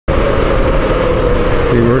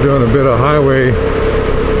See, we're doing a bit of highway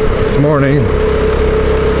this morning.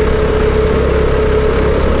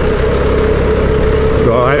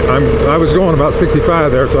 So I was going about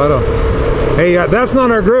 65 there, so I don't. Hey, that's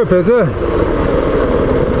not our group, is it?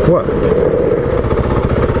 What?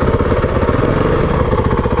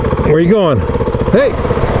 Where are you going? Hey!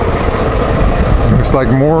 Looks like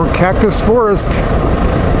more cactus forest.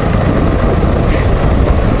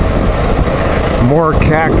 More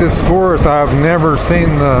cactus forest. I've never seen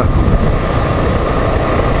the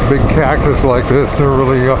big cactus like this. They're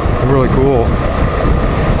really, really cool.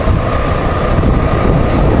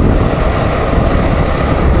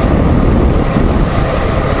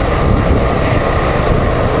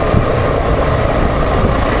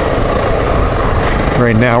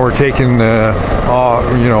 Right now we're taking the,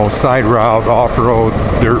 side route, off-road,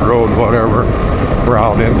 dirt road, whatever,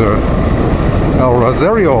 route into El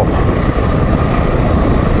Rosario.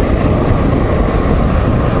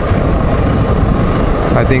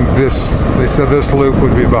 I think they said this loop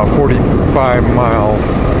would be about 45 miles.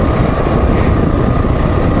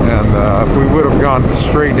 And if we would have gone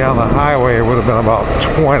straight down the highway, it would have been about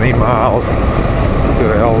 20 miles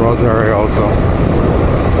to El Rosario, so.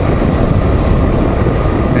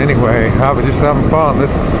 Anyway, I was just having fun.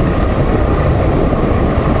 This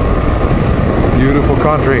beautiful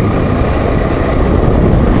country.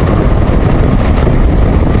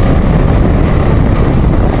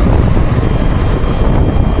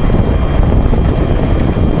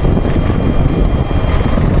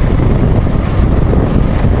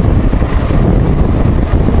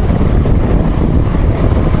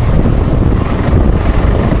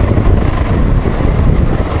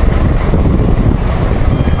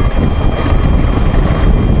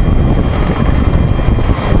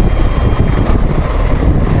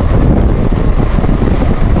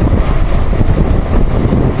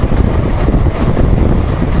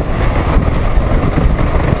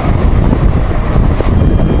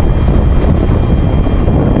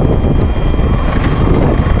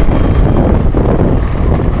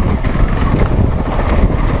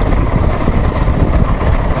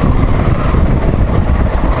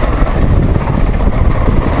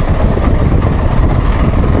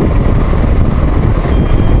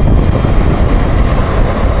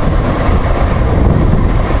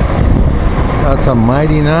 That's a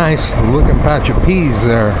mighty nice looking patch of peas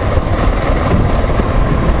there.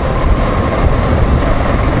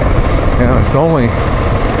 And it's only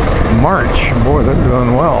March. Boy, they're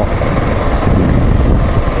doing well.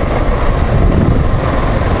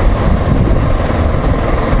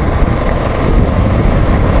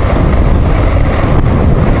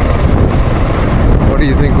 What do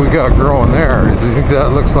you think we got growing there? Do you think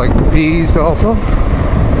that looks like peas also?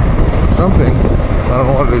 Something. I don't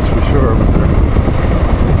know what it is for sure, but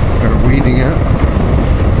they're weeding it.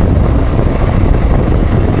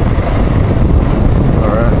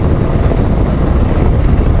 All right.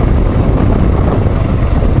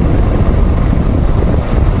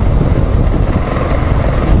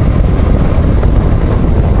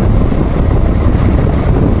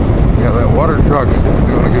 Yeah, that water truck's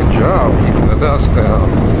doing a good job keeping the dust down.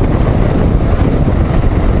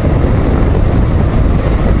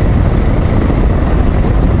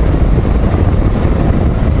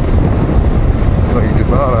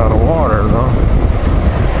 About out of water though.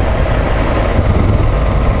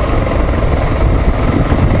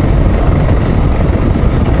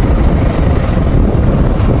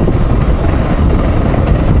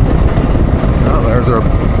 Now there's our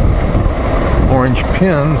orange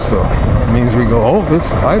pin, so that means we go, oh, this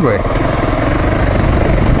highway.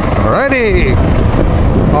 Alrighty.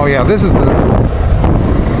 Oh yeah, this is the,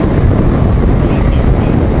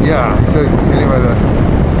 yeah, so anyway, the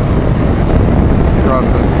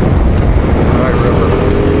process. Night River.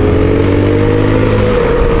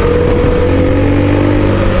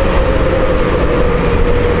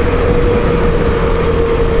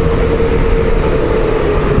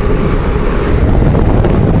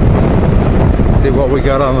 See what we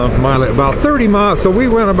got on the mile, about 30 miles. So we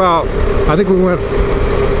went about, I think we went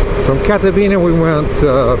from Catavina, we went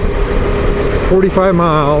 45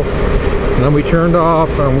 miles. And then we turned off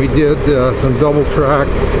and we did some double track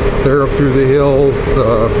there up through the hills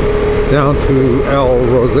down to El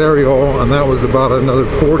Rosario, and that was about another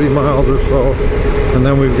 40 miles or so. And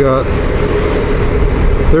then we've got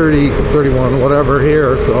 30, 31, whatever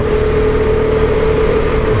here, so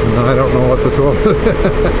I don't know what the total.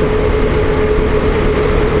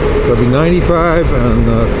 So it'll be 95 and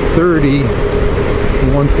 30,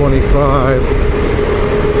 125.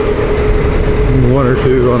 One or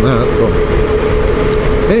two on that. So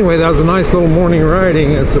Anyway, that was a nice little morning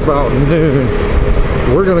riding. It's about noon.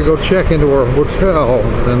 We're gonna go check into our hotel,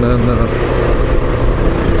 and then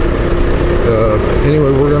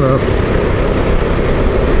anyway, we're gonna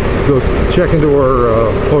go check into our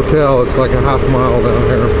hotel. It's like a half mile down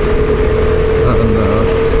here, and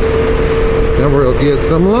then we'll get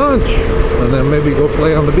some lunch, and then maybe go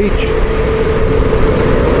play on the beach.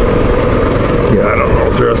 Yeah, I don't know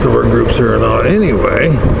if the rest of our group's here or not.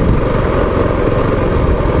 Anyway.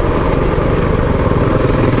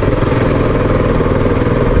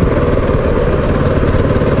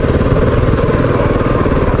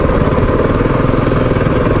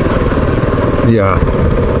 Yeah.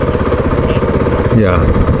 Yeah.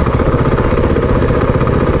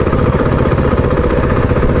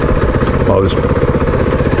 I'll just...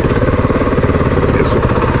 Yes.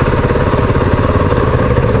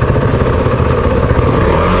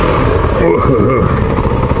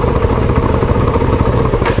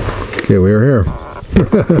 Okay, we are here.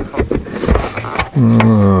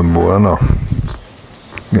 Bueno.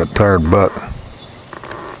 Got a tired butt.